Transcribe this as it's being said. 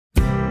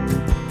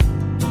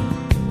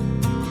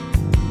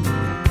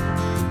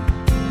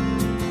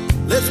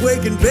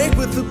wake and bake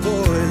with the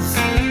boys.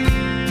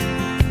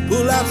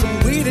 Pull out some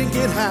weed and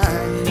get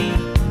high.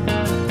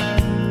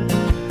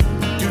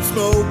 Dude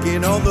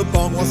smoking on the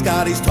bong while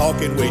Scotty's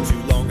talking way too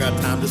long. Got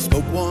time to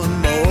smoke one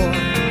more.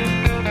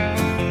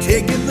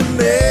 Taking the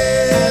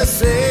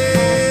message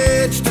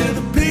to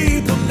the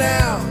people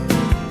now.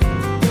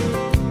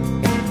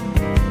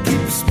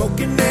 Keep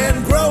smoking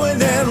and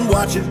growing and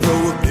watching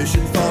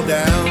prohibition fall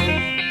down.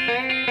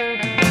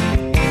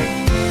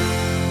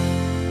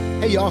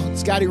 Hey y'all,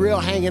 Scotty Real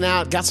hanging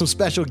out. Got some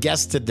special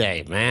guests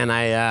today, man.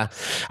 I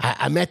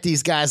met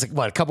these guys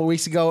a couple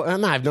weeks ago.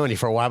 No, I've known you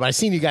for a while, but I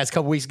seen you guys a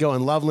couple weeks ago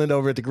in Loveland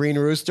over at the Green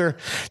Rooster,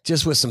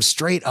 just with some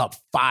straight up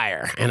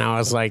fire. And I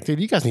was like, dude,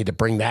 you guys need to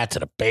bring that to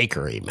the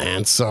bakery,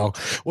 man. So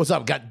what's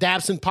up? Got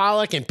Dabson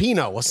Pollock and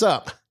Pino. What's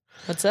up?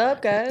 What's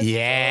up, guys?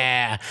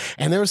 Yeah.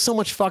 And there was so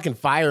much fucking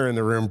fire in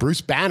the room.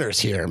 Bruce Banner's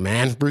here,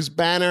 man. Bruce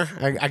Banner.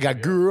 I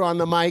got Guru on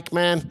the mic,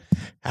 man.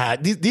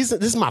 This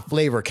is my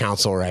flavor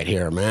council right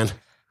here, man.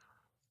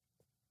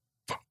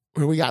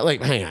 We got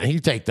hang on,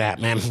 you take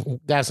that, man.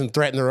 Dabson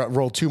threatened to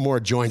roll 2 more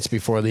joints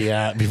before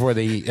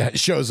the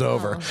show's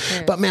over.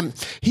 Okay. But man,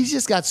 he's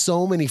just got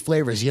so many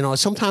flavors. You know,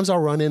 sometimes I'll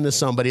run into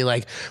somebody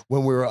like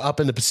when we were up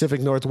in the Pacific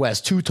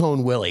Northwest, Two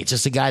Tone Willie,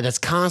 just a guy that's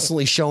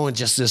constantly showing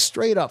just this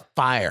straight up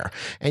fire.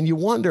 And you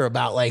wonder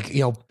about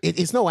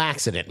it's no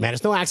accident, man.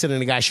 It's no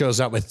accident a guy shows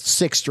up with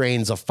 6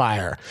 strains of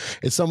fire.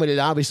 It's somebody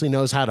that obviously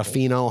knows how to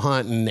pheno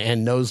hunt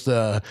and knows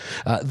the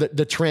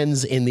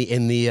trends in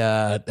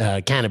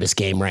the cannabis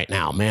game right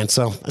now, man.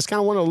 So I just kind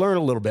of want to learn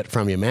a little bit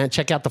from you, man.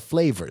 Check out the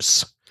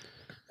flavors.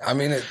 I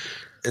mean,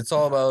 it's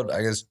all about,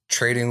 I guess,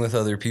 trading with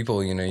other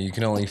people. You know, you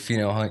can only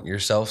pheno hunt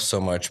yourself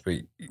so much, but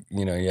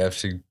you know, you have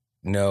to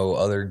know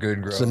other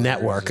good growers. It's a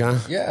network, huh?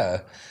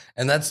 Yeah,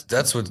 and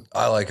that's what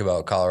I like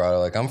about Colorado.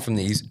 Like, I'm from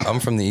the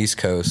East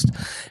Coast,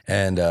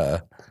 and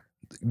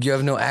you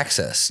have no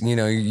access. You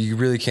know, you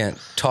really can't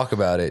talk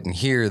about it. And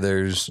here,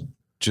 there's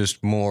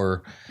just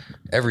more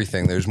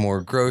everything. There's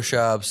more grow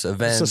shops,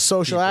 events. It's a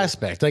social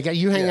aspect. Like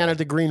you hang out at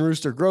the Green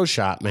Rooster Grow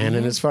Shop, man,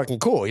 and it's fucking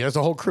cool. You know, there's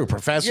a whole crew.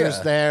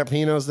 Professor's there,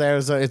 Pino's there.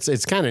 So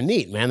it's kind of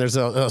neat, man. There's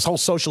a whole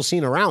social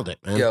scene around it,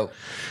 man. Yo.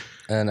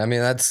 And I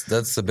mean, that's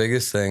the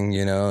biggest thing,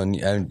 you know,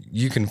 and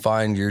you can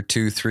find your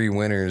 2-3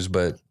 winners,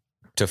 but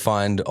to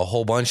find a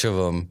whole bunch of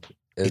them,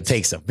 it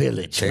takes a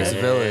village. Takes man.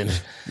 a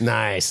village.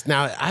 Nice.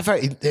 Now I've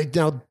heard.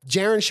 Now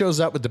Jaron shows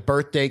up with the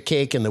birthday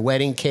cake and the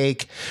wedding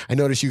cake. I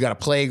noticed you got a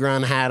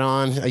playground hat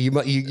on. Are you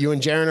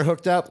and Jaron are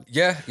hooked up?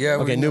 Yeah.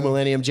 Okay, New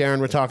Millennium. Jaron,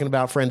 we're talking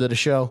about, friend of the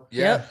show.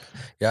 Yeah.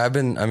 Yeah. I've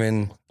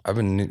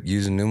been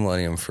using New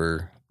Millennium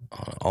for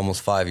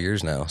almost 5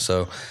 years now.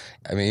 So,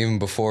 I mean, even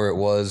before it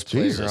was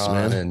playground,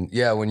 man.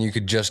 and when you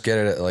could just get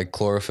it at like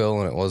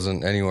Chlorophyll and it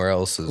wasn't anywhere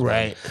else,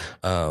 right?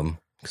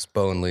 Because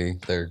Bo and Lee,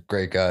 they're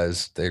great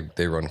guys.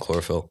 They run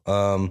Chlorophyll.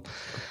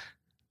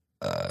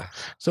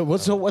 So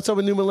what's up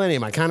with New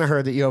Millennium? I kind of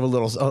heard that you have a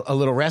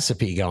little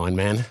recipe going,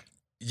 man.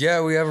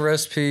 Yeah, we have a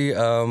recipe.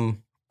 I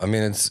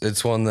mean,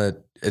 it's one that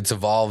it's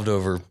evolved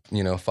over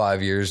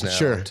 5 years now.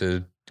 Sure.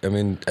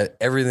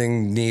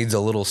 Everything needs a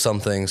little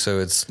something. So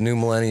it's New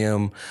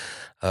Millennium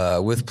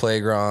with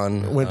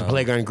Playground. With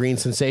Playground Green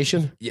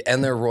Sensation? Yeah,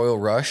 and their Royal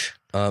Rush.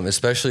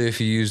 Especially if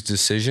you use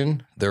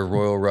Decision, their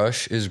Royal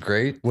Rush is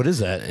great. What is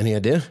that? Any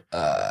idea?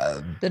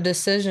 The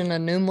Decision, a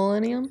New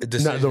Millennium?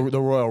 No,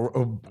 the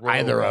Royal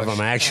either Rush. of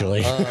them,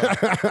 actually.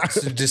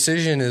 So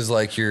Decision is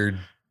like your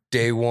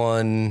day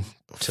one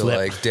to Flip.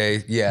 like day,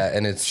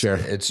 and it's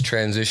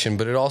transition,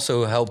 but it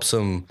also helps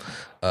them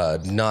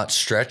not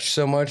stretch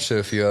so much. So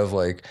if you have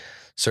like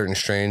certain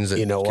strains that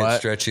get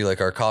stretchy, like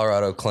our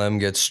Colorado Clem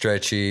gets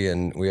stretchy,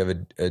 and we have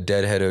a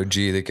Deadhead OG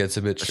that gets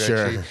a bit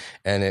stretchy,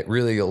 and it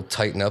really will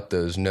tighten up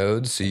those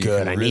nodes so you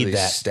can really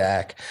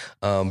stack.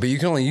 But you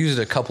can only use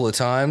it a couple of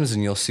times,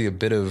 and you'll see a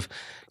bit of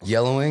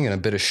yellowing and a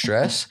bit of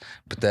stress.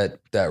 But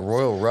that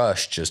Royal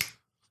Rush just,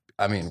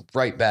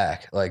 right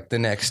back, like the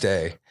next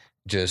day,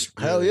 just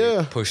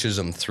really pushes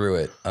them through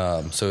it.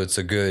 So it's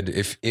a good,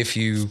 if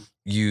you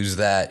use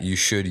that, you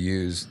should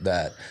use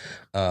that.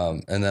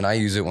 And then I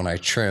use it when I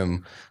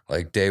trim,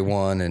 like day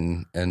one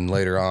and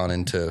later on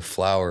into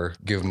flower,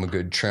 give them a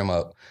good trim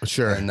up.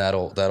 Sure. And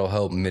that'll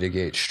help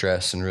mitigate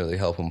stress and really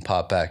help them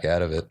pop back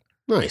out of it.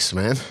 Nice,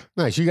 man.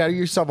 Nice. You got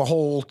yourself a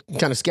whole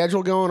kind of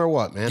schedule going or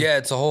what, man? Yeah,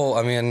 it's a whole,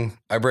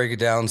 I break it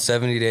down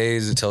 70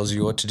 days. It tells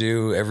you what to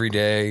do every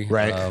day.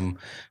 Right.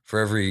 For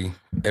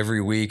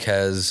every week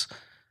has,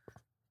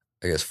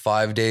 I guess,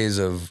 5 days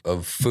of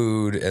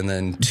food and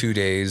then 2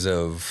 days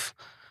of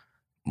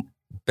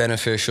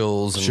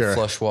beneficials and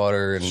flush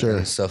water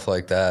and stuff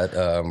like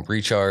that.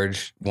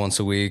 Recharge once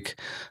a week.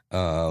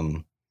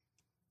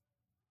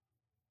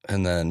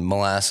 And then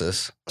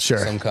molasses.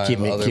 Some kind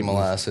of other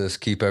molasses.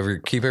 Keep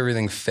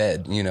everything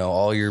fed.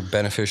 All your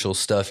beneficial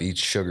stuff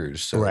eats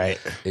sugars. So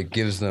it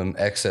gives them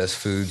excess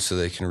food so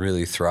they can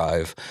really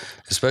thrive.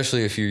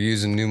 Especially if you're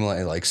using New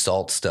Millennium, like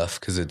salt stuff,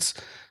 because it's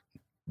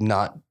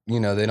not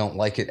they don't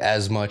like it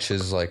as much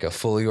as like a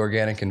fully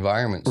organic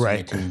environment. So right.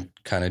 you can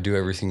kind of do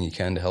everything you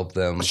can to help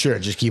them. Sure.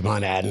 Just keep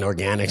on adding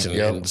organics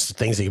and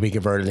things that can be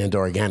converted into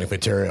organic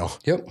material.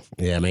 Yep.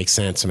 Yeah, makes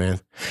sense,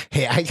 man.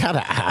 Hey, I got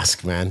to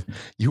ask, man,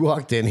 you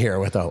walked in here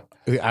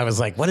I was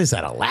like, what is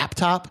that, a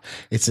laptop?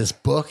 It's this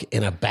book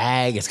in a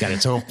bag. It's got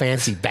its own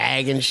fancy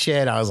bag and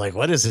shit. I was like,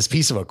 what is this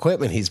piece of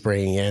equipment he's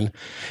bringing in?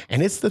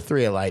 And it's the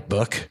 3-A-Lite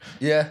book.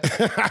 Yeah.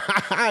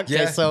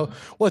 Okay, so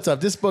what's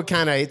up? This book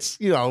kind of, it's,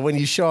 when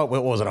you show up,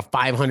 what was it, a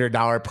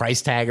 $500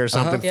 price tag or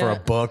something for a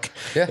book?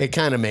 Yeah. It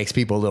kind of makes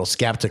people a little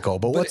skeptical.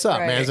 But what's up,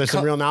 man? Is there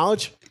some real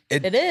knowledge?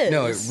 It is.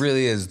 No, it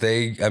really is.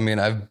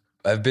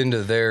 I've been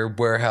to their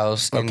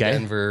warehouse in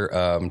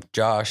Denver.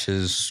 Josh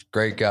is a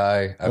great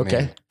guy. I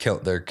mean,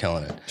 they're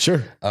killing it.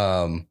 Sure.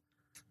 I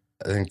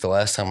think the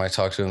last time I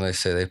talked to them, they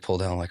say they pull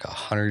down like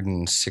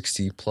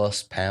 160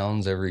 plus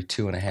pounds every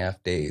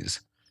 2.5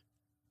 days.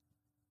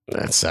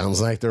 That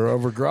sounds like they're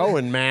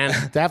overgrowing, man.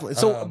 Definitely.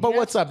 So, but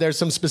what's up? There's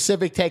some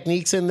specific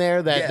techniques in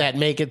there that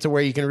make it to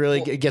where you can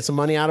really get some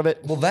money out of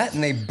it. Well,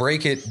 and they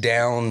break it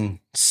down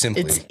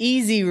simply. It's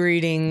easy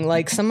reading.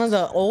 Like some of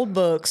the old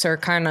books are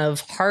kind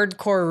of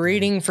hardcore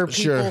reading for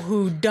people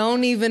who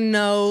don't even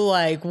know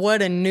like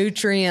what a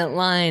nutrient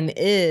line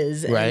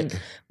is. Right. And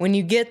when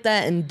you get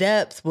that in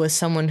depth with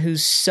someone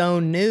who's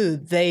so new,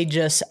 they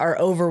just are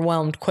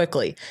overwhelmed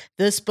quickly.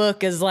 This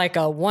book is like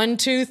a 1,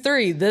 2,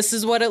 3. This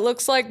is what it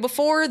looks like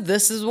before.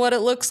 This is what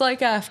it looks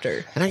like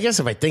after. And I guess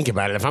if I think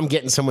about it, if I'm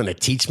getting someone to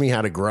teach me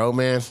how to grow,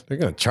 man, they're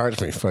going to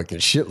charge me fucking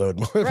shitload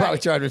more. They'll probably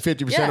charge me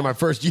 50% of my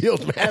first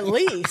yield, man. At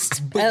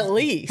least. At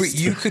least. But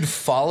you could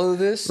follow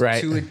this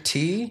to a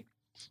T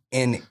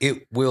and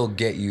it will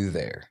get you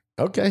there.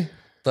 Okay.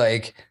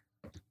 Like,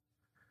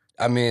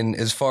 I mean,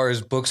 as far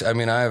as books, I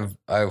mean, I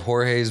have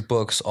Jorge's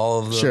books, all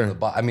of them.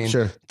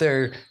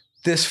 They're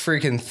this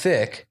freaking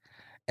thick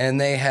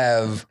and they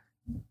have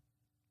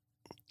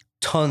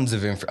tons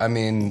of info. I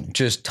mean,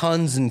 just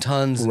tons and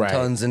tons and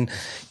tons. And,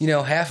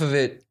 half of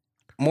it,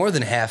 more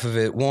than half of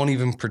it won't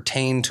even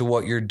pertain to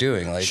what you're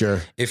doing. Like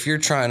if you're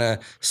trying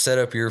to set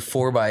up your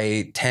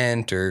 4x8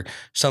 tent or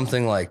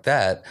something like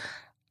that,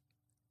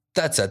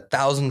 that's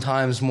 1,000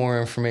 times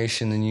more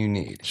information than you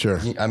need.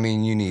 Sure. I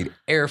mean, you need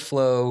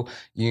airflow,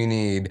 you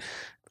need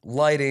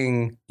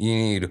lighting, you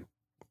need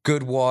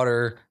good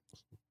water.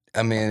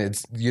 I mean,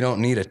 you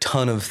don't need a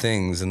ton of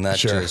things, and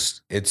that's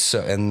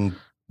and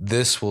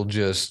this will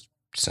just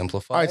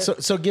simplify. All right,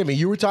 so give me.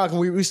 You were talking.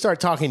 We start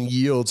talking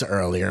yields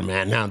earlier,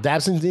 man. Now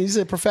Dabson, he's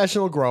a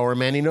professional grower,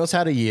 man. He knows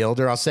how to yield,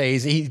 or I'll say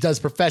he does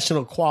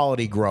professional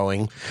quality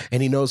growing,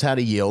 and he knows how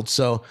to yield.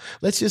 So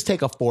let's just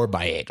take a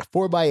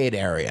 4x8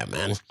 area,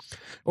 man.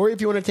 Or if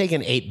you want to take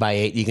an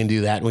 8x8, you can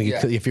do that.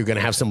 If you're going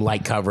to have some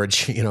light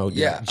coverage,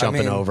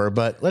 jumping over.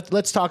 But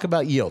let's talk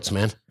about yields,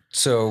 man.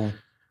 So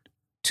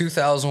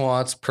 2,000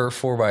 watts per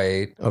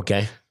 4x8.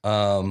 Okay.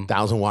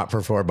 1,000 watt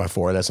per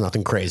 4x4. That's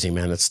nothing crazy,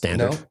 man. That's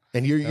standard. No.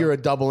 And you're a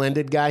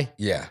double-ended guy?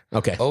 Yeah.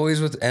 Okay. Always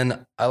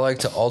and I like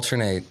to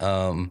alternate.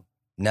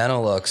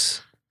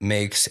 Nanolux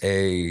makes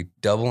a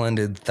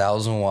double-ended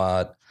 1,000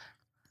 watt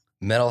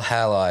metal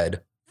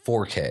halide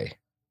 4K.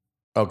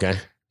 Okay.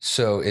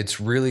 So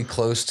it's really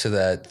close to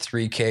that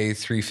 3K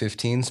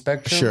 315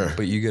 spectrum,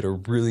 but you get a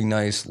really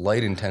nice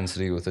light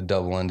intensity with a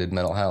double-ended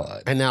metal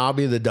halide. And now I'll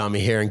be the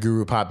dummy here and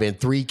Guru pop in.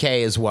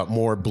 3K is what,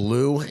 more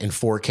blue, and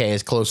 4K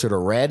is closer to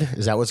red?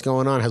 Is that what's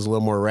going on? Has a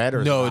little more red?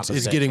 Or no,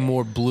 it's getting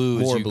more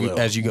blue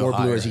as you go more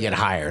higher. Blue as you get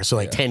higher. So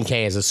like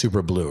 10K is a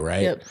super blue,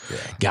 right? Yep. Yeah.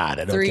 Got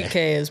it.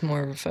 3K is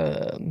more of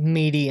a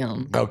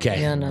medium.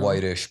 Okay.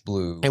 Whitish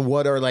blue. And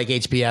what are like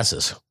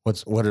HPSs?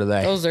 What are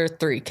they? Those are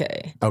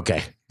 3K.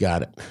 Okay.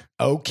 Got it.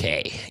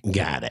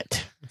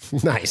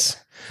 Nice.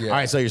 Yeah. All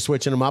right. So you're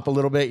switching them up a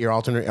little bit. You're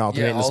alternating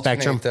the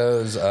spectrum.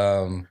 Those.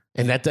 And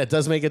that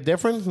does make it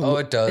different? Oh,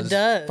 it does. It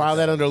does. File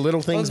that under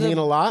little things mean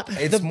a lot?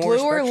 The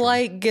bluer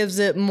light gives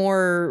it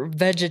more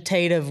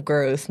vegetative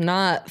growth,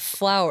 not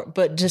flower,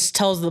 but just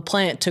tells the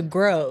plant to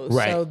grow.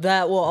 Right. So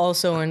that will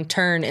also in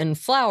turn in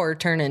flower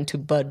turn into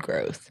bud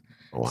growth.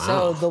 Wow.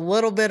 So the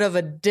little bit of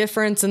a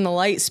difference in the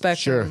light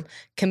spectrum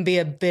can be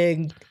a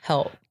big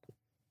help.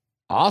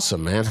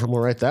 Awesome, man. I'm going to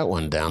write that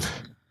one down.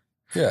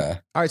 Yeah.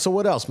 All right. So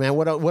what else, man?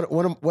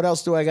 What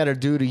else do I got to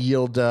do to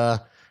yield? I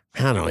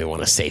don't even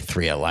want to say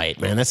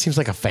 3-A-Lite, man. That seems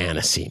like a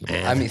fantasy,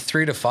 man. I mean,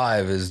 3 to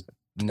 5 is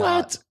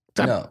not.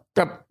 What? No.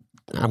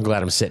 I'm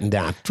glad I'm sitting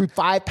down.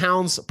 5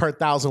 pounds per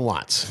 1,000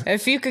 watts.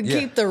 If you could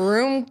keep the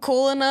room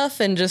cool enough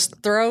and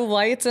just throw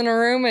lights in a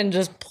room and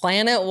just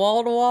plant it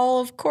wall to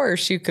wall, of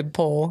course you could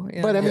pull.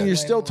 But I mean, you're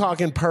still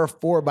talking per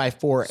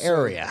 4x4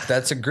 area.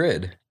 That's a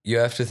grid. You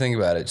have to think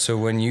about it. So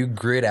when you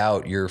grid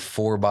out your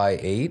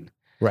 4x8,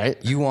 right,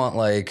 you want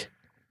like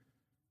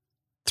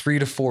 3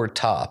 to 4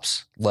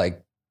 tops,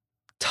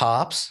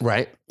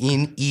 right,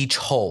 in each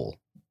hole.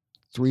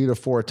 3 to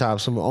 4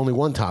 tops. Only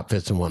one top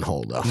fits in one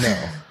hole, though.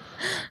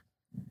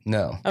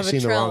 No. I've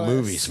seen the wrong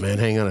movies, man.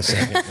 Hang on a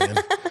second, man.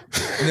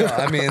 No,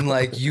 I mean,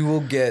 like, you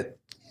will get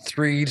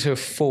 3 to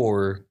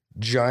 4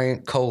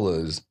 giant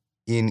colas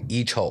in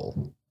each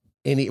hole.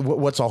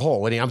 What's a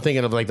hole? I'm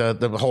thinking of like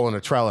the hole in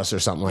a trellis or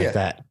something like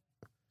that.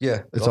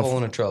 Yeah, it's a hole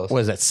in a trellis. What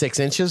is that, 6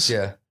 inches?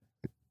 Yeah.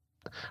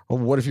 Well,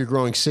 what if you're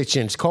growing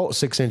 6-inch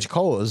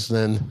colas?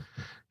 Then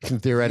you can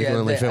theoretically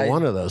only fit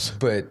one of those.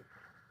 But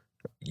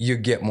you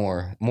get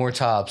more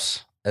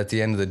tops at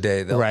the end of the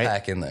day. They'll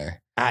pack in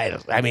there.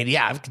 I mean,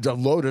 yeah, I've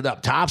loaded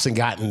up tops and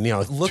gotten,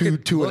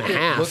 two and a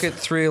half. Look at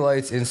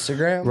 3Light's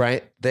Instagram.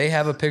 Right. They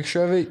have a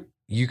picture of it.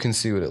 You can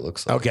see what it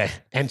looks like. Okay.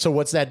 And so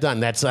what's that done?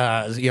 That's,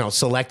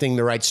 selecting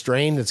the right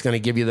strain that's going to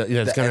give you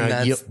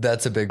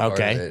that's a big part of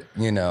it.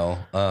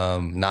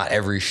 Not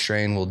every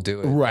strain will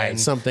do it. Right. And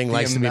something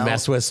likes to be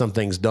messed with. Some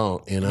things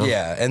don't,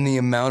 Yeah. And the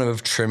amount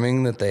of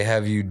trimming that they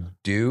have you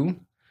do,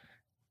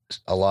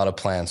 a lot of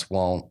plants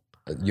won't.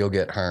 You'll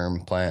get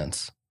herm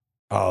plants.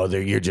 Oh,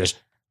 you're just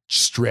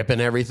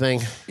stripping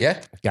everything? Yeah.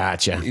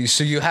 Gotcha.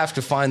 So you have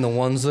to find the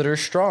ones that are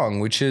strong,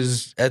 which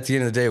is at the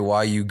end of the day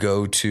why you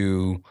go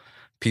to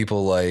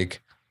people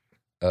like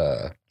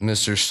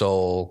Mr.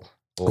 Soul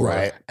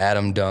or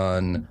Adam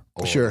Dunn.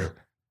 Or, sure.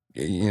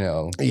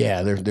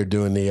 Yeah, they're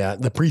doing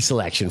the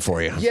pre-selection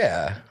for you.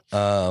 Yeah.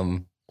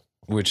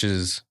 Which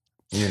is,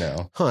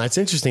 it's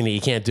interesting that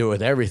you can't do it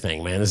with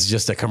everything, man. This is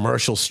just a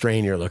commercial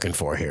strain you're looking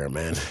for here,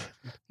 man.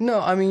 No,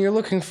 I mean, you're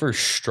looking for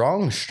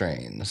strong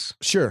strains.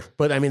 Sure.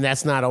 But I mean,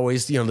 that's not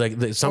always,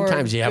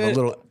 sometimes you have a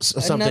little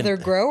something. Another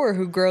grower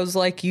who grows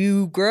like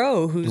you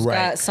grow, who's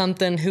got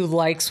something who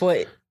likes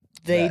what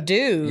they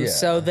do. Yeah.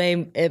 So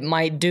it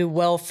might do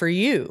well for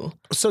you.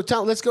 So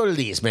let's go to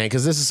these, man,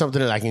 because this is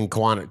something that I can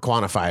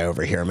quantify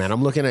over here, man.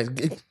 I'm looking at,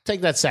 take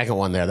that second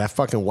one there, that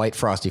fucking white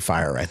frosty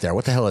fire right there.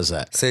 What the hell is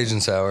that? Sage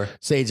and sour.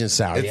 Sage and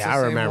sour. It's I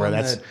remember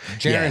that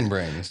Jaron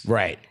brings.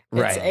 Right.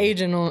 It's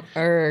aging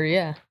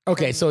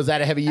Okay, so is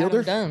that a heavy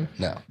yielder? Done.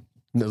 No.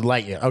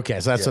 Light year.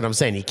 Okay, so that's what I'm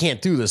saying. You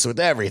can't do this with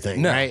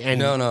everything, right? And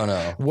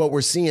no. What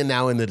we're seeing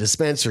now in the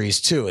dispensaries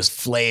too is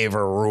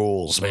flavor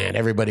rules, man.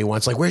 Everybody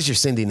wants where's your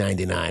Cindy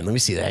 99? Let me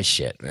see that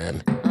shit,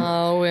 man.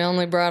 Oh, we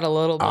only brought a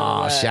little bit.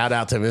 Oh, shout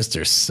out to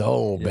Mr.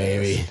 Soul,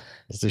 baby.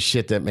 It's the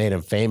shit that made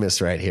him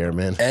famous right here,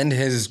 man. And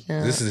this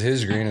is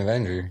his Green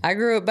Avenger. I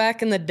grew it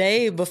back in the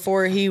day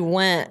before he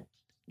went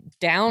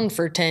down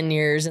for 10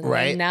 years. And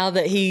then now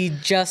that he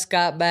just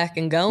got back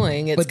and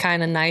going, it's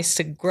kind of nice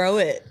to grow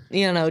it,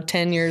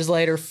 10 years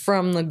later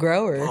from the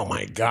grower. Oh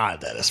my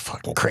God, that is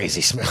fucking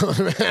crazy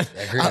smelling, man.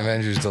 That Green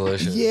Avenger is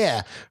delicious.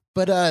 Yeah.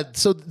 But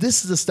so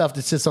this is the stuff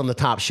that sits on the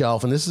top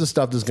shelf, and this is the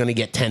stuff that's going to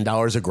get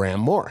 $10 a gram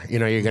more.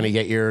 You're going to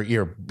get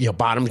your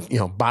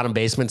bottom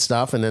basement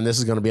stuff, and then this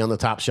is going to be on the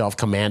top shelf,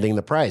 commanding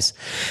the price.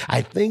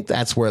 I think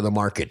that's where the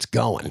market's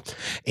going,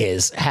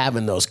 is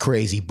having those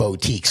crazy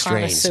boutique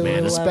strains,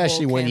 man.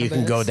 Especially when you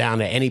can go down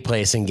to any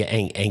place and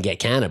get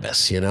cannabis.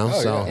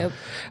 So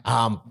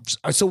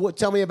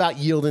tell me about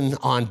yielding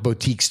on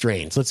boutique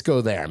strains. Let's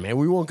go there, man.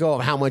 We won't go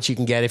how much you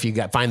can get if you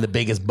find the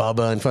biggest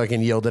Bubba and fucking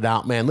yield it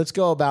out, man. Let's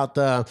go about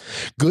the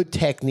good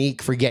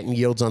technique for getting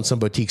yields on some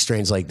boutique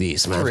strains like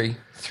these, man.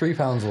 3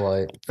 pounds of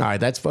light. All right,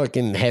 that's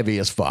fucking heavy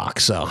as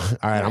fuck. So, all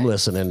right, I'm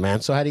listening, man.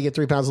 So how do you get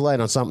 3 pounds of light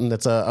on something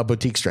that's a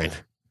boutique strain?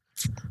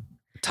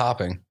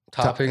 Topping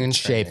and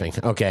shaping.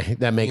 Okay,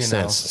 that makes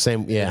sense.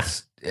 Same, yeah.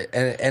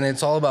 And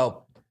it's all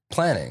about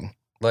planning.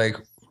 Like,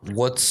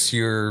 what's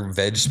your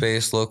veg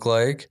space look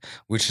like,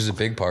 which is a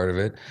big part of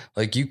it.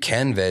 Like, you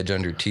can veg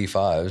under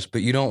T5s,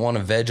 but you don't want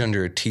to veg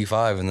under a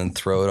T5 and then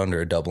throw it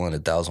under a double and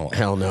 1,000 watt.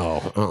 Hell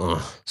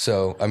no.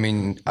 So, I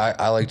mean,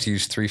 I like to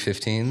use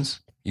 315s.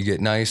 You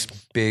get nice,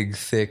 big,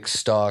 thick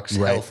stalks,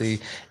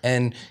 healthy,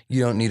 and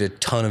you don't need a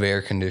ton of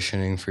air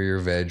conditioning for your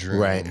veg room.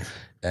 Right.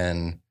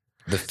 And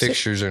the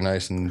fixtures are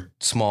nice and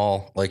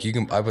small. Like,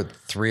 I put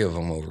 3 of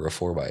them over a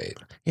 4x8.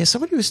 Yeah,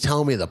 somebody was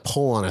telling me the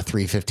pull on a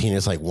 315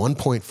 is like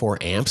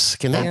 1.4 amps.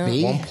 Can that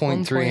be?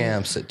 1.3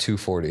 amps at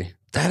 240.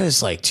 That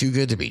is like too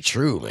good to be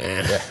true,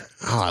 man. Yeah,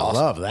 I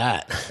love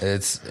that.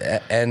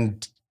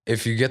 And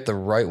if you get the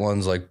right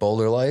ones like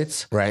Boulder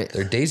Lights,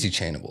 they're daisy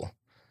chainable.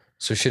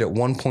 So shit, at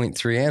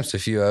 1.3 amps,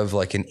 if you have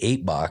like an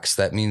 8 box,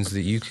 that means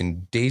that you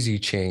can daisy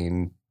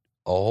chain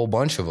a whole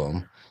bunch of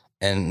them.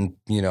 And,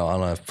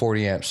 on a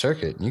 40 amp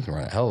circuit, you can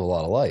run a hell of a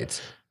lot of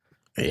lights.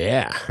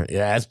 Yeah,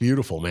 that's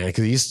beautiful, man.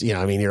 Because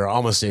you're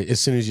almost, as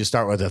soon as you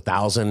start with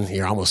 1,000,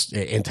 you're almost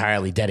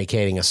entirely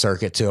dedicating a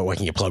circuit to it. When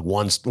you plug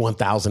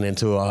 1,000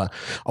 into a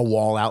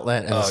wall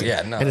outlet,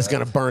 and it's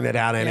going to burn it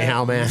out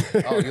anyhow, man.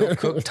 You'll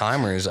cook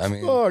timers. I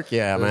mean, fuck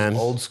yeah, man.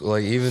 Old school,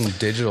 like even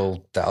digital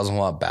 1,000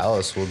 watt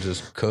ballast will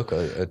just cook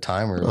a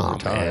timer over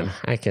time. Man.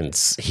 I can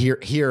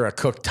hear a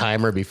cooked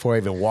timer before I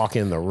even walk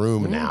in the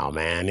room now,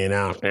 man.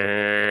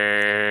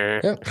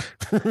 Yep.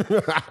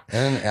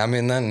 And I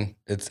mean, then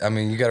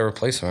you got to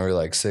replace them every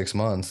like 6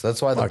 months.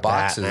 That's why the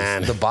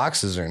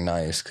boxes are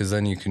nice, because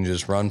then you can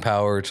just run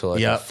power to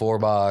like a 4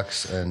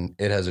 box, and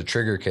it has a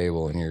trigger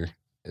cable, and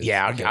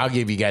I'll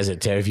give you guys a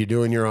tip. If you're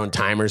doing your own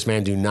timers,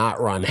 man, do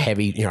not run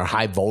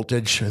high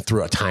voltage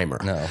through a timer.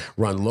 No.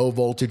 Run low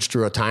voltage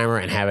through a timer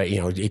and have it,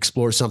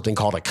 explore something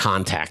called a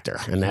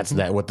contactor. And that's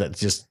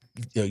just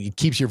it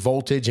keeps your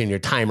voltage and your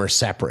timer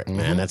separate,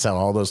 man. That's how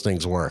all those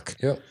things work.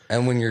 Yep.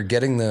 And when you're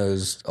getting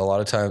those, a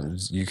lot of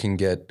times you can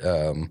get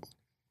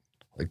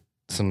like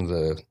some of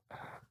the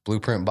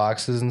Blueprint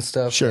boxes and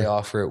stuff. Sure. They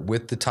offer it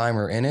with the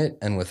timer in it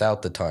and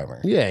without the timer.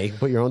 Yeah, you can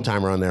put your own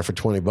timer on there for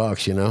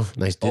 $20, you know?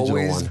 Nice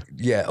digital one.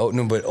 Yeah. Oh,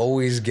 no, but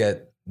always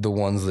get the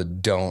ones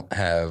that don't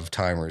have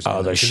timers.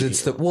 Oh, because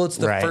it's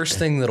the first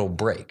thing that'll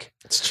break.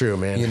 It's true,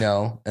 man. You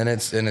know, and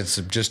it's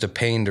just a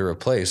pain to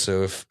replace.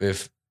 So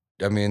if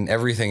I mean,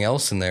 everything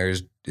else in there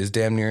is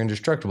damn near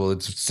indestructible.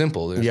 It's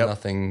simple. There's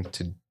nothing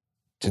to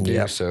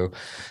do. So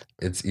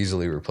it's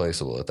easily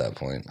replaceable at that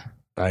point.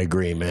 I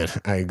agree, man.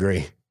 I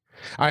agree.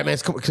 All right, man.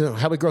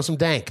 Help me grow some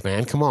dank,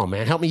 man. Come on,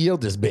 man. Help me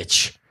yield this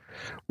bitch.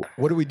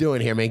 What are we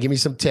doing here, man? Give me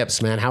some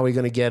tips, man. How are we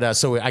going to get?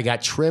 So I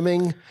got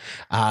trimming.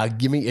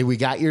 We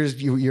got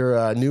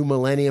your new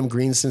Millennium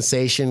Green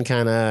Sensation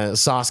kind of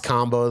sauce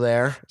combo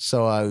there.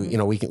 So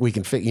we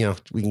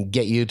can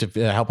get you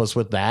to help us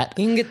with that.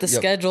 You can get the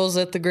schedules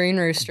at the Green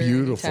Rooster.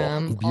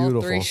 Beautiful.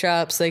 All 3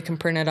 shops, they can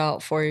print it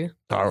out for you.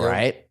 All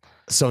right.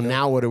 So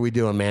now what are we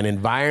doing, man?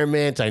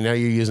 Environment. I know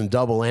you're using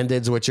double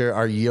endeds, which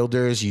are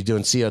yielders. You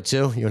doing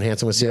CO2? You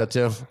enhancing with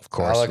CO2? Of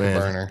course, I like man. a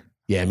burner.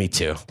 Yeah, me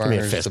too. Give me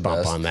a fist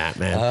bump on that,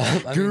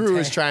 man. Guru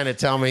was trying to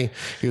tell me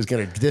he was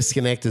going to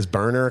disconnect his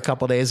burner a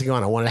couple days ago,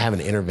 and I wanted to have an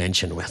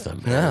intervention with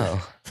him. No.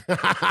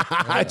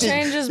 He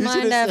changed his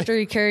mind after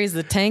he carries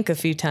the tank a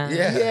few times.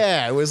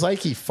 Yeah, it was like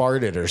he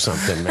farted or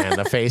something, man.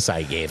 The face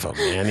I gave him,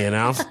 man, you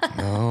know?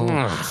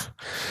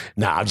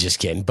 No, I'm just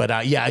kidding. But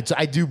I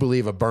do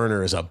believe a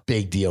burner is a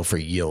big deal for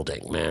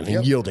yielding, man,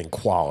 and yielding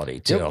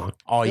quality too.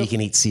 All you can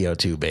eat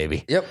CO2,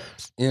 baby. Yep.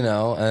 You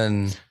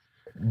know,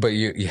 but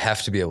you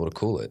have to be able to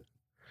cool it.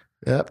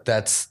 Yep.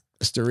 That's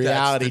it's the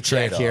reality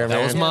check here, man.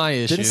 That was my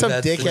issue. Didn't some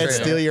dickhead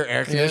steal your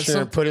air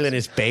conditioner and put it in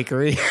his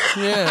bakery?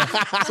 Yeah,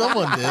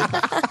 someone did.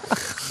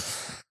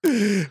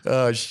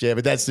 Oh, shit.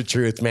 But that's the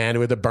truth, man.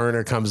 With a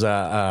burner comes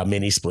a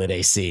mini split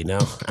AC. No,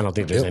 I don't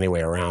think there's any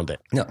way around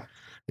it. No.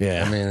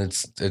 Yeah. I mean,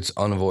 it's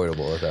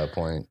unavoidable at that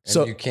point. And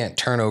so you can't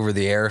turn over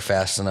the air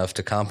fast enough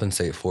to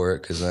compensate for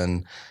it because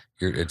then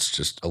it's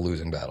just a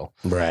losing battle.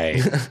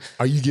 Right.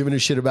 Are you giving a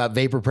shit about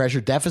vapor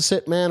pressure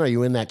deficit, man? Are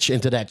you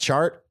into that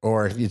chart,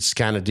 or you just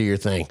kind of do your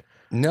thing?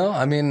 No,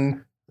 I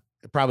mean,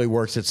 it probably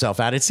works itself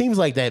out. It seems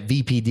like that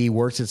VPD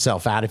works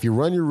itself out. If you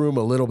run your room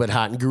a little bit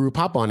hot, and Guru,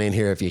 pop on in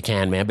here if you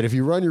can, man. But if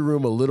you run your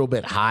room a little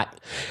bit hot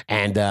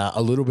and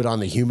a little bit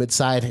on the humid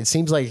side, it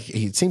seems like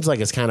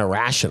it's kind of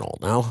rational.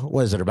 No,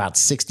 what is it, about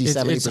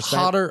 60-70%? It's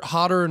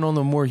hotter, and on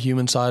the more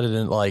humid side, and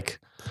it like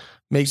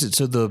makes it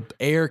so the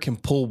air can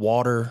pull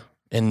water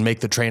and make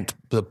the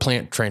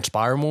plant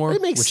transpire more,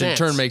 which in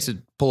turn makes it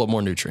pull up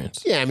more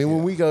nutrients. Yeah, I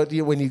mean,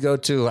 when you go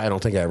to, I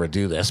don't think I ever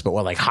do this, but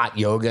like hot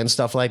yoga and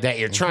stuff like that,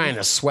 you're trying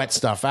to sweat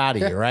stuff out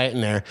of you, right?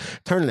 And they're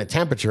turning the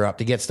temperature up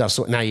to get stuff.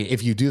 So now,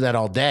 if you do that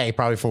all day,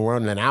 probably for more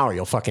than an hour,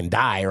 you'll fucking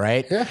die,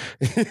 right? Yeah.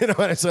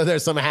 So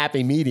there's some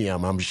happy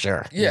medium, I'm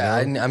sure.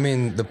 Yeah, you know? I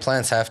mean, the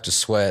plants have to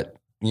sweat.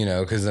 You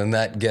know, because then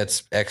that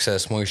gets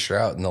excess moisture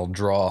out, and they'll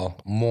draw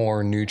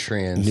more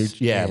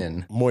nutrients.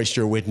 In.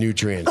 Moisture with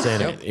nutrients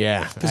in it.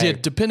 Yeah, because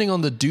depending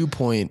on the dew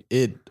point,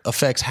 it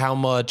affects how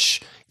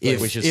much. If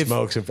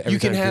smokes, if every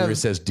time Guru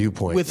says dew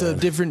point with a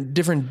different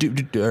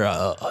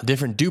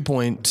dew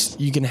point,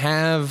 you can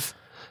have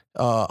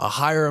a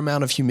higher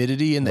amount of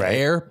humidity in the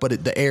air,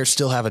 but the air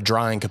still have a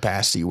drying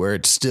capacity where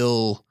it's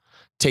still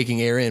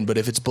taking air in. But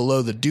if it's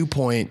below the dew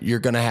point, you're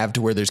going to have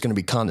to where there's going to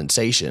be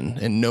condensation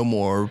and no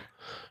more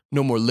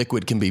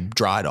liquid can be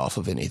dried off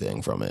of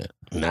anything from it.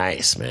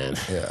 Nice, man.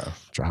 Yeah.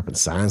 Dropping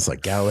signs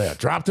like Galileo.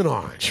 Dropped an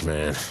orange,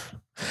 man.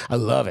 I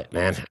love it,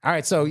 man. All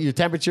right, so your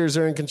temperatures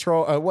are in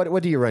control.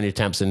 What do you run your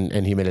temps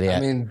and humidity at? I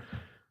mean,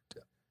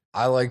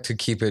 I like to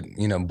keep it,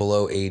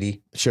 below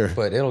 80. Sure.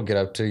 But it'll get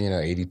up to,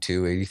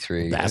 82,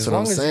 83. That's what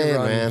I'm saying,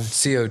 man.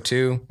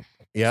 CO2,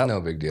 it's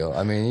no big deal.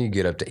 I mean, you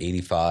get up to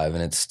 85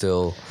 and it's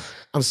still...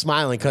 I'm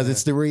smiling because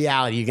it's the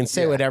reality. You can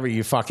say whatever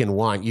you fucking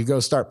want. You go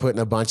start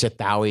putting a bunch of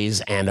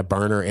Thowies and a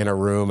burner in a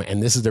room,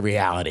 and this is the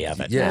reality of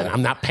it. Yeah. Man.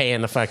 I'm not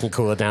paying to fucking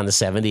cool it down to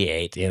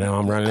 78.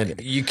 I'm running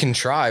it. You can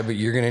try, but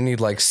you're going to need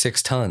like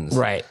 6 tons.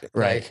 Right.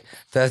 Like,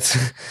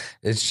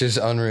 it's just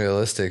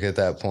unrealistic at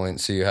that point.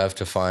 So you have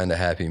to find a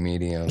happy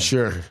medium.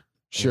 Sure.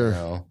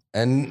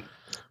 And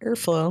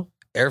airflow.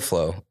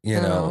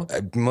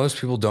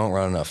 Most people don't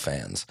run enough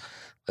fans.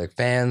 Like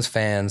fans.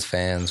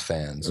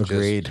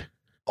 Agreed. Just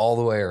all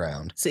the way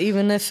around. So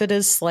even if it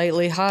is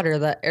slightly hotter,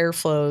 that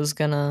airflow is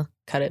going to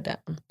cut it down.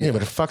 Yeah,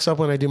 but it fucks up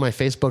when I do my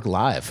Facebook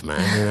Live,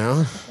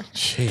 man,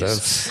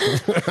 Jeez.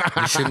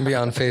 You shouldn't be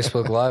on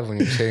Facebook Live when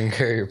you're taking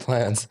care of your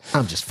plants.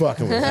 I'm just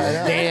fucking with you.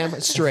 Damn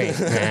straight,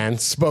 man.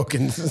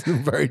 Spoken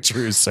very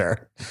true,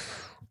 sir.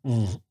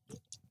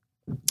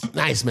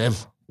 Nice, man.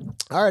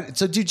 All right.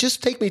 So, dude,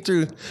 just take me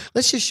through.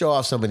 Let's just show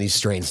off some of these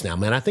strains now,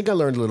 man. I think I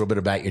learned a little bit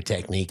about your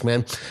technique,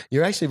 man.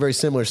 You're actually very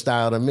similar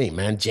style to me,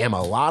 man. Jam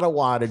a lot of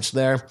wattage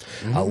there,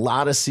 a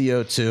lot of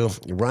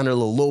CO2. You run it a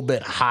little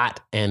bit hot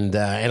and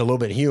a little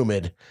bit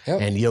humid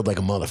and yield like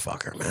a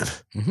motherfucker,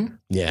 man.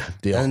 Yeah.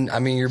 Deal. And I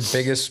mean, your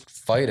biggest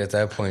fight at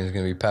that point is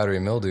going to be powdery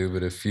mildew.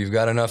 But if you've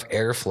got enough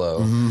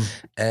airflow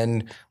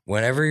and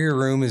whenever your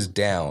room is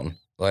down,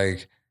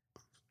 like,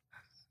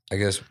 I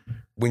guess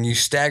when you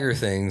stagger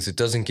things, it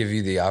doesn't give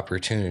you the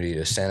opportunity to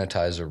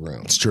sanitize a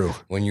room. It's true.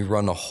 When you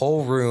run a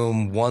whole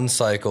room, one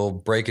cycle,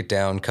 break it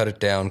down, cut it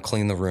down,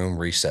 clean the room,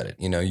 reset it.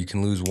 You know, you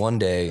can lose one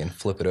day and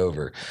flip it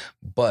over.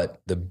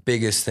 But the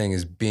biggest thing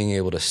is being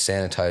able to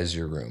sanitize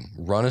your room.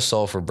 Run a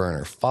sulfur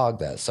burner, fog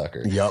that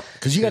sucker. Yep.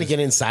 Because you got to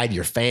get inside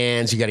your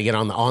fans. You got to get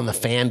on the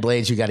fan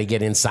blades. You got to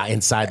get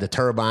inside the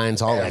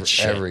turbines, all that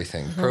shit.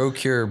 Everything.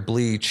 Procure,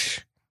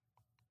 bleach.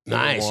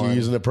 Nice. You're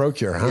using the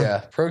Procure, huh? Yeah,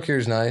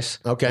 Procure's nice.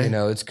 Okay. You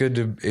know, it's good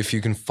to, if you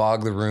can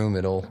fog the room,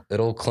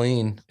 it'll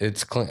clean.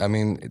 It's clean. I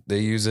mean, they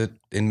use it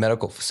in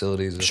medical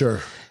facilities. Sure.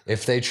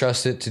 If they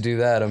trust it to do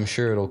that, I'm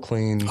sure it'll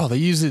clean. Oh, they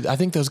use it. I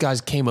think those guys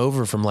came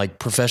over from like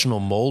professional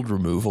mold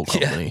removal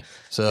company. Yeah.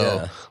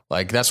 So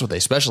like that's what they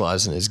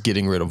specialize in, is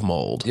getting rid of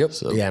mold. Yep.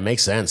 So Yeah, it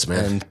makes sense,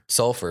 man. And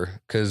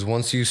sulfur, because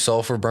once you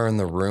sulfur burn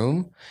the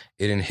room,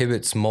 it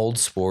inhibits mold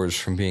spores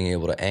from being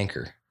able to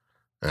anchor.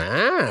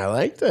 I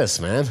like this,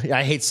 man.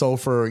 I hate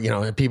sulfur. You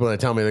know, people that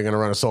tell me they're going to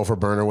run a sulfur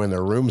burner when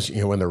their room's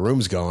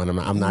going. I'm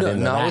not into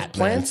not that. with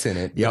plants in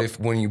it. Yep. But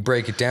when you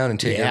break it down and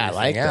take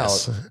everything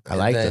out, I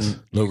like then this. you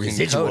Little can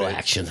residual coat it.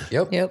 action.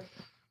 Yep.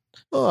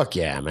 Fuck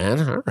yeah, man.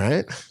 All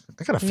right.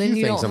 I got a And then few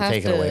you things don't I'm have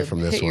taking to away from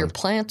this hit your one.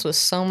 plants with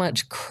so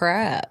much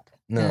crap.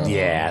 No.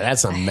 Yeah,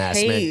 that's a mess,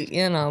 Hate, man.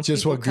 you know,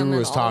 Just people what come Guru in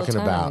was all the talking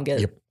time about. and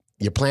get-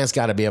 Your plants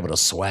got to be able to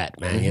sweat,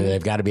 man. You know,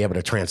 they've got to be able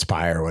to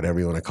transpire, whatever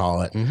you want to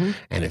call it.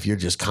 And if you're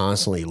just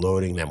constantly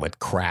loading them with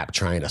crap,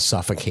 trying to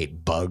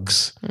suffocate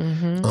bugs,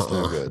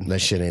 that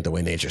shit ain't the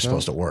way nature's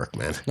supposed to work,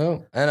 man.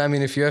 No. And I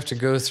mean, if you have to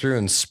go through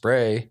and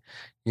spray,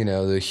 you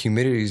know, the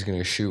humidity is going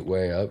to shoot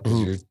way up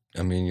because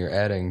you're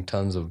adding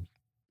tons of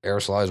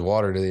aerosolized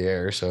water to the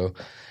air. So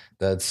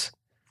that's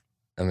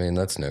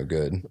no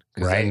good.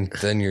 Right.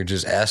 Then you're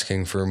just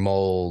asking for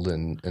mold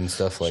and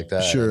stuff like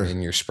that. Sure. I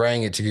mean, you're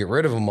spraying it to get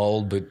rid of a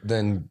mold, but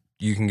then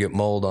you can get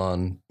mold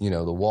on, you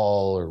know, the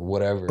wall or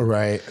whatever.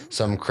 Right.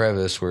 Some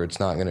crevice where it's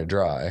not going to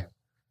dry.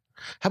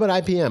 How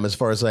about IPM as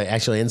far as like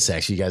actually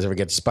insects? You guys ever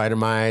get spider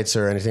mites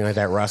or anything like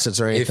that, russets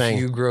or anything? If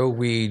you grow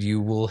weed,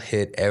 you will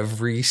hit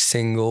every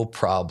single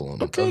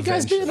problem. Okay, you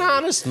guys being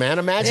honest, man.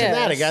 Imagine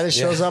that. A guy that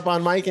shows up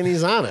on mic and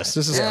he's honest.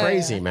 This is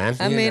crazy, man.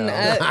 I mean,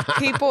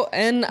 people,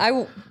 and I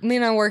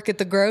work at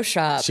the grow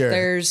shop.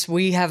 Sure.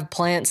 We have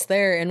plants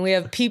there, and we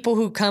have people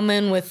who come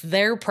in with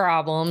their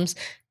problems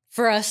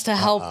for us to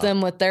help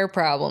them with their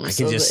problems.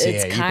 I can just see it.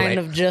 It's You kind blame-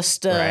 of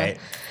just, Right.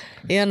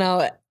 you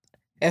know,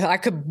 if I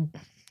could,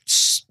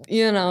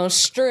 you know,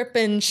 strip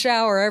and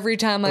shower every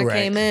time I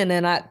came in,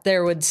 and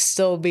there would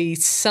still be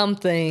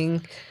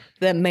something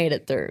that made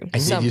it through. I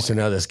did used to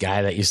know this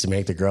guy that used to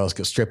make the girls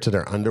go strip to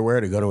their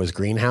underwear to go to his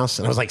greenhouse.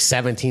 And I was like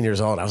 17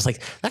 years old. I was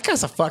like, that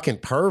guy's a fucking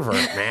pervert,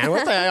 man.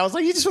 What the hell? I was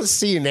like, he just wants to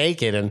see you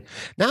naked. And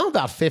now I'm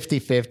about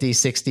 50-50,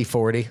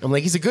 60-40. I'm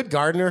like, he's a good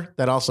gardener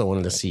that also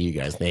wanted to see you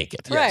guys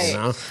naked. Right. You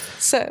know?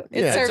 So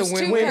it Yeah, serves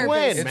it's a two win-win,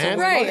 purposes. man.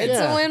 Right. Yeah. It's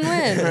a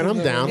win-win. Right,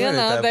 I'm down. You At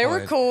know, that they were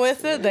point. cool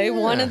with it. They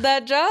wanted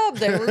that job.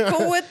 They were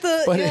cool with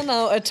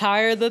the,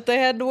 attire that they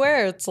had to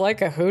wear. It's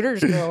like a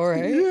Hooters girl,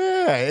 right?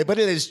 Yeah, but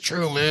it is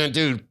true, man.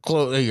 Dude,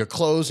 your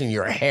clothes and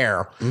your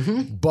hair,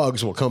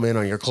 bugs will come in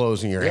on your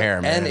clothes and your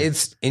hair, man. And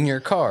it's in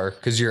your car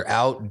because you're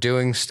out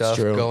doing stuff,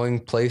 true. going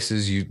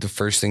places. The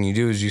first thing you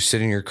do is you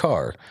sit in your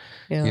car,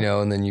 Yeah. you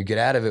know, and then you get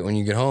out of it when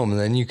you get home, and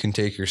then you can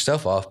take your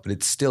stuff off, but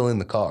it's still in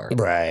the car.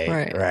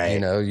 Right. You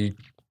know,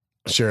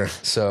 Sure.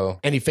 so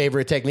Any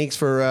favorite techniques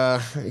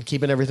for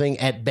keeping everything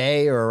at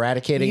bay or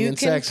eradicating You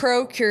insects? can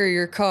procure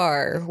your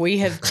car. We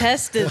have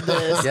tested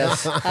this.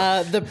 yes,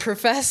 The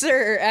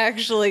professor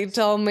actually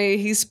told me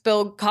he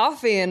spilled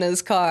coffee in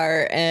his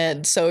car,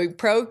 and so he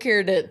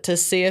procured it to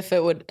see if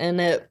it would, and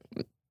it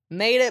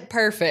made it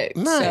perfect.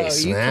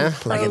 Nice, so you man.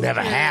 can Like it never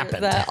procure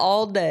happened. That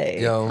all day.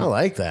 you know, I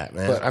like that,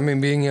 man. but I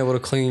mean, being able to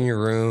clean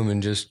your room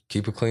and just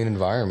keep a clean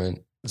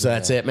environment. So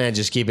that's it, man.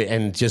 Just keep it,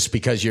 and just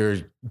because you're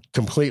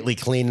completely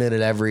cleaning it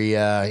every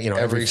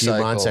every few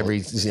cycle. months,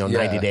 every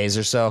 90 days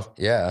or so.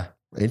 Yeah,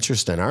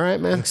 Interesting. All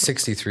right, man.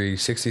 63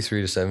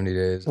 to 70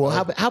 days. Well,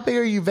 how big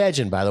are you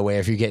vegging, by the way?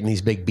 If you're getting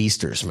these big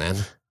beasters, man.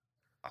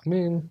 I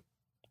mean,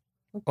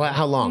 Well,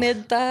 how long?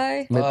 Mid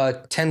thigh.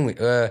 10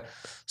 weeks.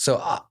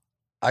 So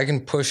I can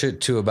push it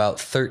to about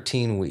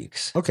 13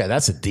 weeks. Okay,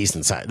 that's a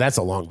decent size. That's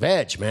a long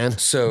veg, man.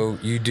 So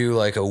you do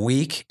like a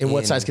week In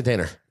what size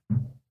container?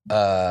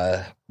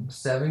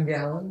 7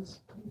 gallons.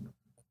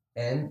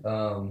 And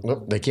Oh,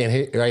 they can't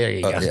hear. Oh, yeah,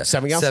 you go. yeah,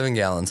 7 gallons. 7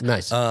 gallons.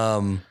 Nice.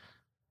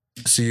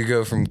 So you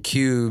go from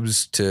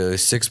cubes to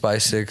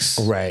 6x6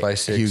 Right. by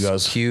 6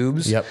 Hugos.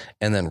 cubes. Yep.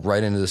 And then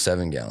right into the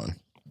 7 gallon.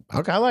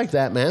 Okay, I like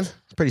that, man.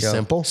 Pretty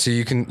simple. So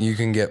you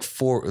can get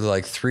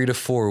 3 to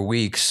 4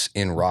 weeks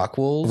in rock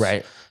wools.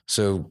 Right.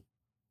 So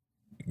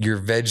your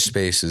veg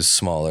space is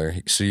smaller.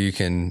 So you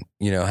can,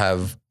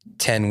 have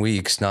 10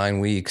 weeks, 9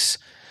 weeks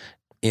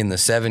in the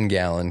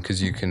 7-gallon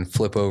because you can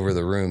flip over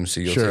the room. So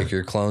you'll take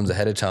your clones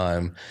ahead of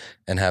time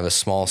and have a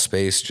small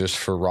space just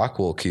for rock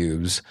wool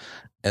cubes.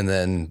 And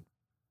then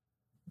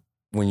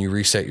when you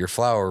reset your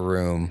flower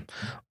room,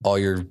 all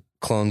your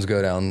clones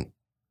go down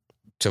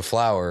to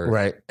flower.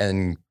 Right.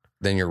 And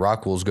then your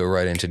rock wools go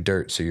right into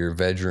dirt. So your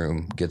veg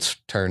room gets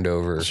turned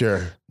over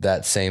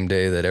that same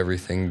day that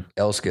everything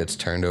else gets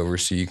turned over.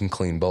 So you can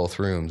clean both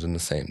rooms in the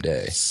same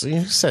day. See,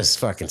 who says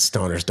fucking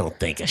stoners don't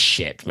think of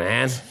shit,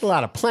 man? A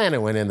lot of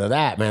planning went into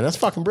that, man. That's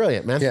fucking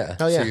brilliant, man. Yeah.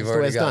 Hell yeah. So you've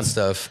already got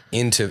stuff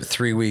into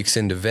 3 weeks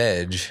into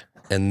veg,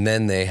 and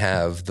then they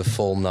have the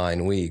full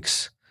 9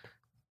 weeks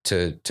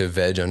to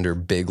veg under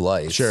big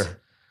lights. Sure.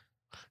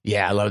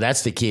 Yeah, I love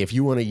that's the key. If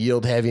you want to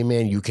yield heavy,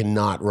 man, you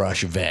cannot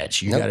rush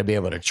veg. You got to be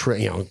able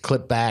to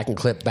clip back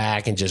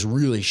and just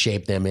really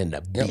shape them into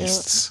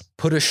beasts.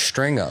 Put a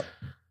string up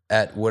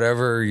at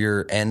whatever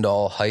your end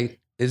all height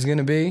is going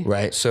to be.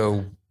 Right.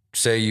 So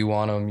say you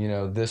want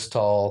them, this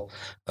tall,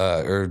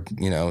 or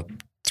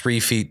 3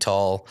 feet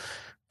tall,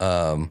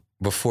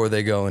 before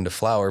they go into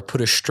flower. Put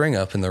a string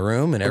up in the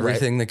room, and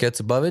everything that gets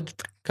above it,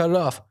 cut it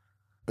off.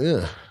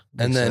 Yeah.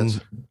 And then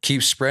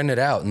keep spreading it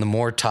out. And the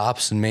more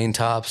tops and main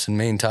tops,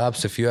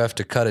 if you have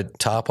to cut a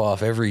top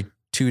off every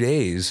 2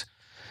 days,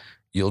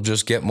 you'll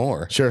just get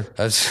more. Sure.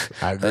 I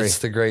agree. That's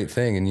the great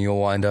thing. And you'll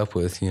wind up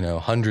with,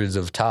 hundreds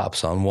of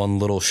tops on one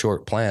little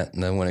short plant.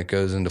 And then when it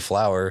goes into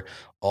flower,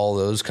 all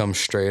those come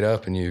straight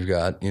up and you've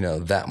got,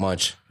 that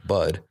much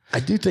bud. I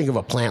do think of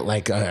a plant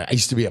like I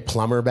used to be a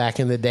plumber back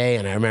in the day,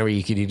 and I remember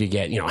you could either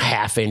get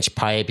 1/2-inch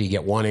pipe, you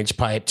get 1-inch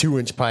pipe,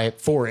 2-inch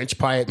pipe, 4-inch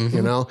pipe,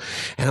 and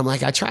I'm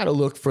like, I try to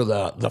look for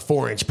the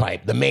 4-inch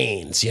pipe, the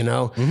mains,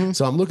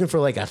 So I'm looking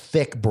for like a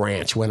thick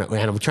branch when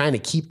I'm trying to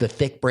keep the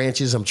thick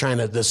branches. I'm trying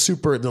to the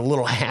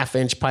little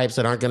 1/2-inch pipes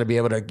that aren't going to be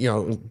able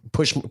to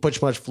push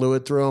much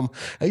fluid through them.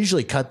 I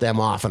usually cut them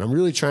off, and I'm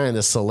really trying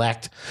to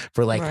select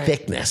for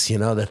thickness.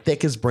 The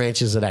thickest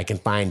branches that I can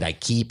find, I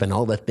keep, and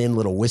all the thin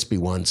little wispy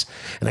ones.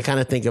 And I kind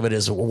of think of it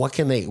as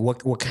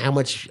how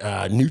much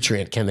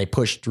nutrient can they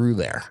push through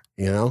there,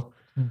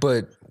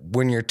 But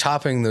when you're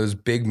topping those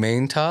big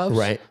main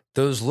tops,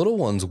 those little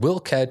ones will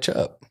catch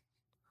up.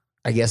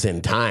 I guess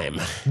in time.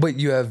 But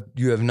you have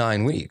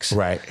 9 weeks.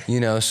 Right.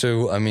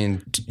 So I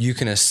mean, you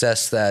can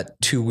assess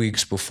that 2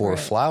 weeks before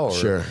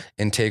flower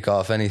and take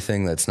off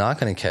anything that's not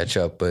going to catch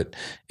up. But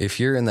if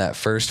you're in that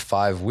first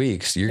 5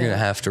 weeks, you're going to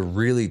have to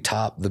really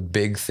top the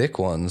big thick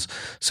ones.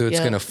 So it's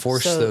going to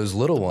force those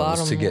little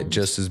ones to get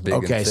just as big.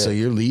 Okay. And thick. So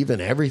you're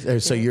leaving everything.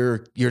 So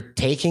you're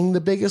taking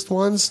the biggest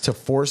ones to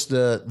force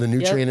the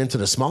nutrient into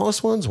the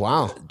smallest ones.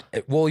 Wow.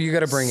 Well, you got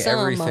to bring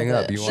everything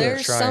up. You want to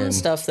There's try some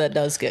stuff that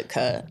does get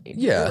cut.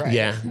 Yeah.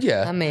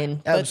 Yeah. I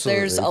mean, but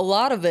there's a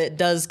lot of it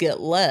does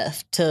get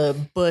left to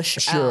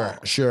bush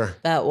out. Sure.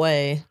 That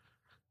way.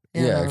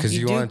 Yeah, because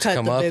you want it to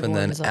come up and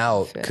then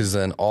out, because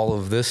then all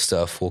of this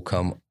stuff will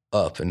come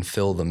up and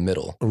fill the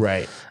middle.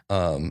 Right.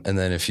 And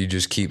then if you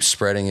just keep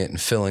spreading it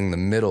and filling the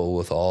middle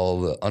with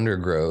all the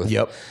undergrowth,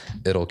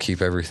 it'll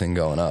keep everything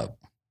going up.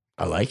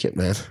 I like it,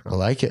 man. I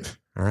like it.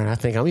 All right, I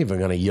think I'm even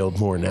going to yield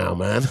more now,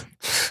 man.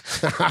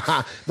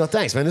 No,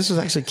 thanks, man. This was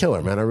actually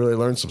killer, man. I really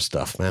learned some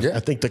stuff, man. Yeah. I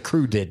think the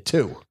crew did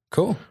too.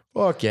 Cool.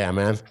 Fuck yeah,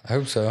 man. I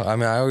hope so. I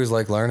mean, I always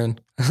like learning.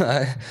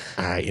 All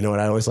right, you know what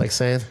I always like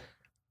saying?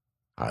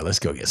 All right, let's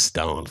go get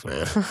stoned,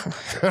 man.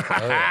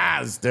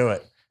 Let's do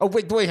it. Oh,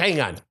 wait,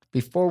 hang on.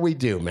 Before we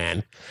do,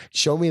 man,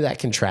 show me that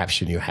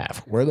contraption you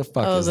have. Where the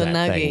fuck is that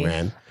nuggie thing,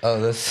 man?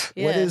 Oh, this.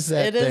 What is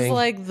that thing? It is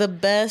like the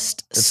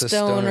best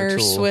stoner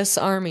Swiss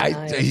Army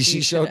knife. She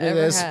showed me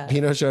this.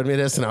 Pino showed me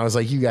this, and I was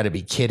like, "You got to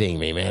be kidding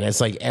me, man!"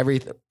 It's like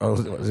everything. Oh,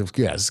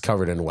 yeah, it's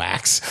covered in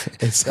wax.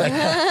 It's like,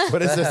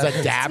 what is this?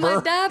 A dabber?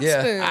 It's my dab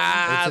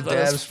spoon. It's a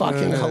that's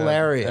fucking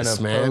hilarious, and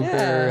a man. poker,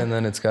 and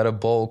then it's got a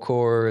bowl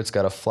core. It's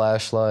got a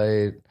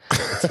flashlight.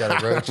 It's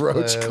got a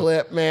roach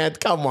clip, man.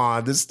 Come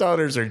on, the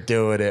stoners are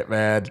doing it,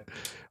 man.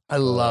 I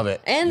love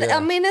it. And I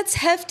mean, it's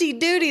hefty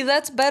duty.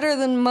 That's better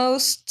than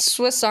most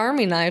Swiss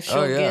Army knives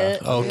you'll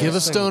get. Oh, give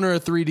a stoner a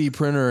 3D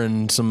printer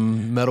and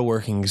some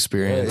metalworking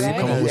experience. Right.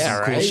 Come up with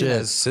some cool It shit.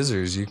 has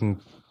scissors. You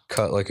can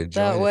cut like a joint.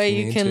 That way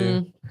you need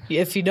can, to.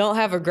 if you don't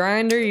have a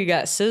grinder, you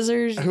got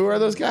scissors. Who are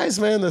those guys,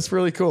 man? That's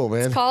really cool,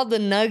 man. It's called the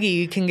Nuggie.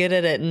 You can get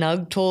it at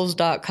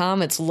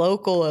nugtools.com. It's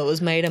local. It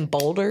was made in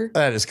Boulder.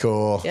 That is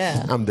cool.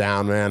 Yeah. I'm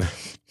down, man.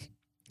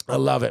 I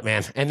love it,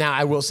 man. And now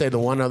I will say the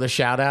one other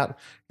shout out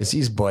is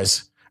these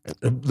boys.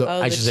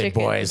 I should say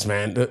boys,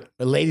 man. The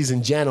ladies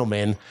and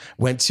gentlemen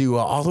went to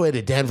all the way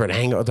to Denver to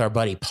hang out with our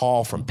buddy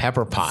Paul from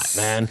Pepper Pot,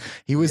 man.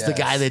 He was the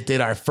guy that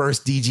did our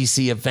first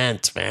DGC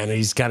event, man.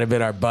 He's kind of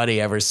been our buddy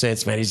ever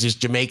since, man. He's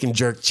just Jamaican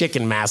jerk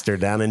chicken master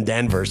down in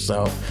Denver.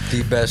 So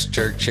the best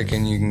jerk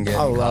chicken you can get.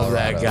 I love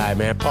that guy,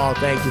 man. Paul,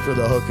 thank you for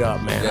the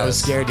hookup, man. Yes. I was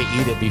scared to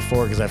eat it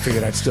before because I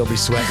figured I'd still be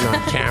sweating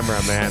on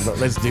camera, man. But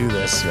let's do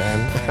this,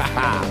 man.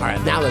 All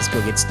right, now let's go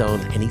get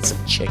stoned and eat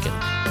some chicken.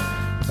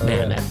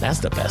 Man, that's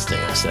the best thing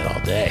I've said all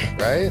day.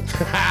 Right?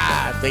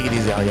 Take it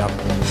easy, all y'all.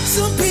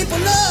 Some people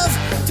love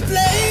to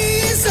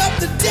blaze up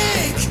the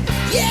dank.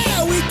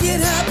 Yeah, we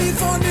get high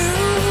before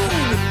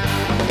noon.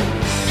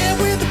 And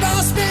when the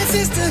boss man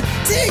says to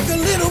take a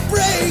little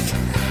break,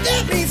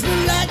 that means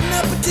we're lighting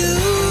up a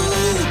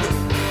tube.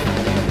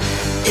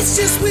 It's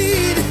just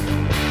weed.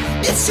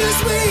 It's just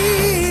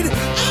weed.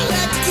 I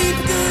like to keep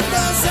a good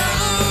buzz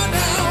on.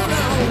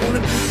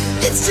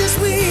 It's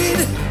just weed.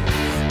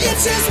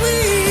 It's just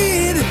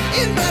weed.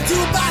 In my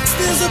toolbox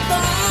there's a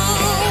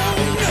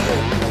bone.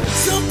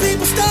 Some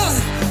people start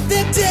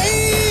their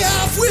day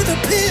off with a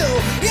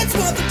pill. It's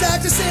what the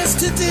doctor says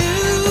to do.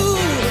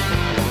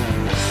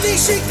 They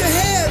shake their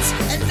heads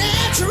at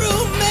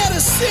natural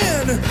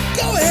medicine.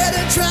 Go ahead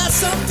and try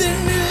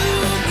something new.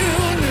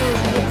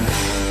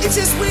 It's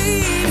just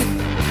weed.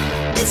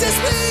 It's just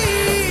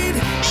weed.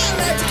 I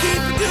like to keep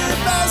a good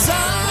buzz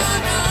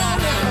on.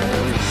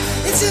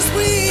 It's just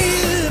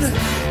weed.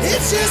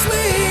 It's just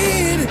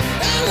weed.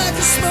 I like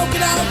to smoke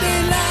it all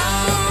day long.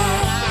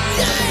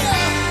 Yeah.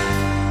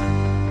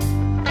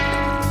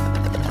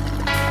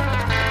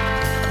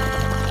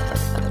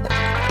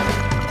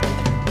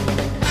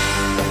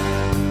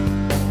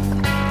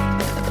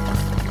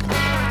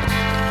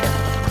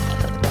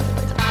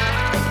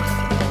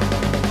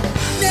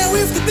 Now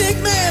if the big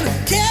man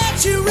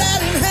catch you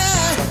riding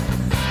high,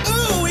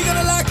 ooh, we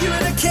gonna lock you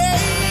in a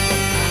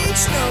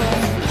cage. No.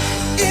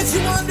 If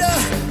you wonder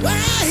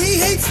why he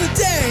hates the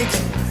dank,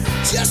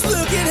 just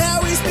look at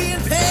how he's being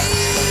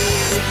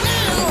paid.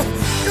 Now,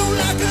 don't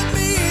lock up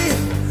me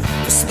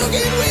for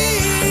smoking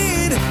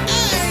weed.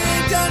 I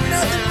ain't done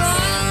nothing wrong.